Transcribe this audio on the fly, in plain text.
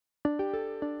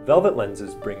Velvet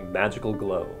lenses bring magical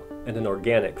glow and an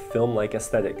organic, film-like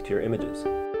aesthetic to your images.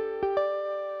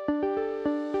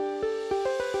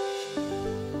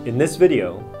 In this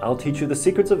video, I'll teach you the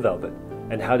secrets of Velvet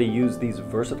and how to use these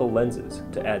versatile lenses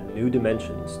to add new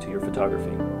dimensions to your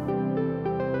photography.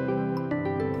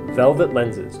 Velvet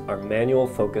lenses are manual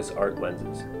focus art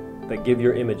lenses that give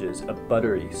your images a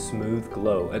buttery, smooth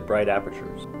glow at bright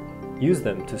apertures. Use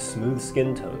them to smooth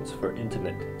skin tones for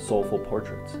intimate, soulful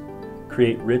portraits,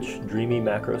 create rich, dreamy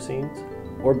macro scenes,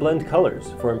 or blend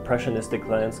colors for impressionistic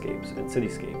landscapes and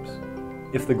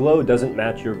cityscapes. If the glow doesn't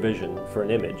match your vision for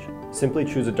an image, simply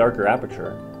choose a darker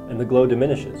aperture and the glow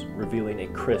diminishes, revealing a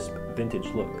crisp, vintage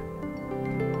look.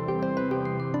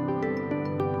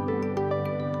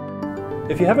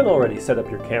 If you haven't already set up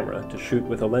your camera to shoot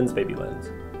with a Lensbaby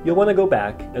lens, you'll want to go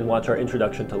back and watch our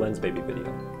Introduction to Lensbaby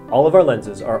video. All of our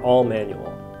lenses are all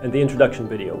manual, and the introduction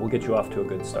video will get you off to a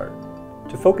good start.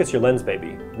 To focus your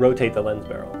Lensbaby, rotate the lens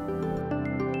barrel.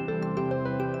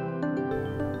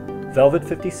 Velvet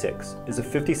 56 is a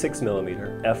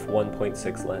 56mm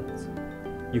f1.6 lens.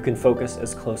 You can focus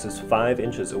as close as 5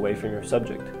 inches away from your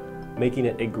subject, making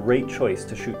it a great choice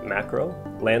to shoot macro,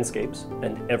 landscapes,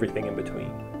 and everything in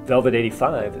between. Velvet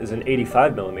 85 is an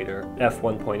 85mm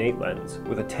f1.8 lens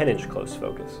with a 10-inch close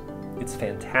focus. It's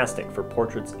fantastic for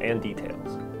portraits and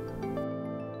details.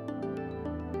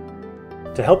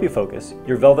 To help you focus,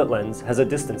 your Velvet lens has a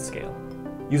distance scale.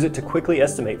 Use it to quickly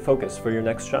estimate focus for your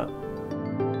next shot.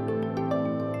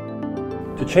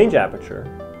 To change aperture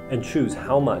and choose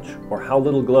how much or how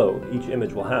little glow each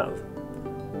image will have,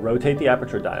 rotate the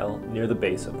aperture dial near the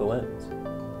base of the lens.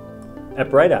 At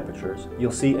bright apertures,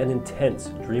 you'll see an intense,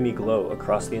 dreamy glow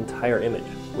across the entire image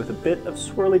with a bit of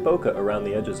swirly bokeh around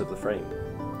the edges of the frame.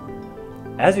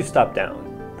 As you stop down,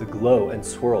 the glow and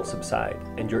swirl subside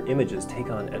and your images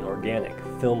take on an organic,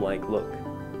 film-like look.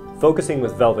 Focusing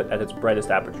with Velvet at its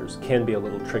brightest apertures can be a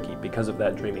little tricky because of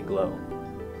that dreamy glow.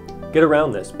 Get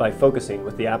around this by focusing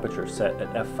with the aperture set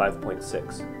at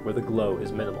f5.6, where the glow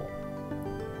is minimal.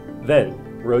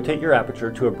 Then, rotate your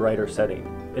aperture to a brighter setting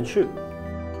and shoot.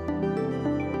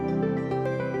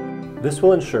 This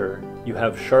will ensure you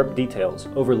have sharp details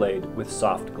overlaid with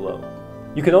soft glow.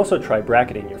 You can also try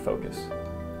bracketing your focus.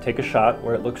 Take a shot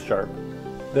where it looks sharp,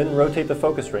 then rotate the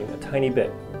focus ring a tiny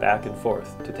bit back and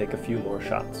forth to take a few more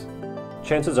shots.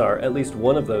 Chances are at least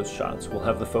one of those shots will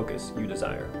have the focus you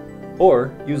desire.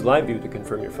 Or use live view to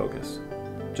confirm your focus.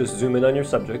 Just zoom in on your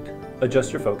subject,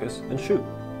 adjust your focus, and shoot.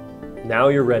 Now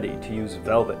you're ready to use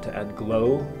Velvet to add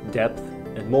glow, depth,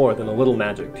 and more than a little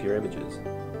magic to your images.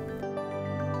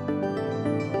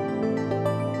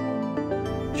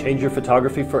 Change your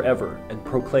photography forever and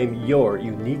proclaim your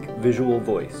unique visual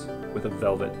voice with a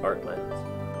Velvet art lens.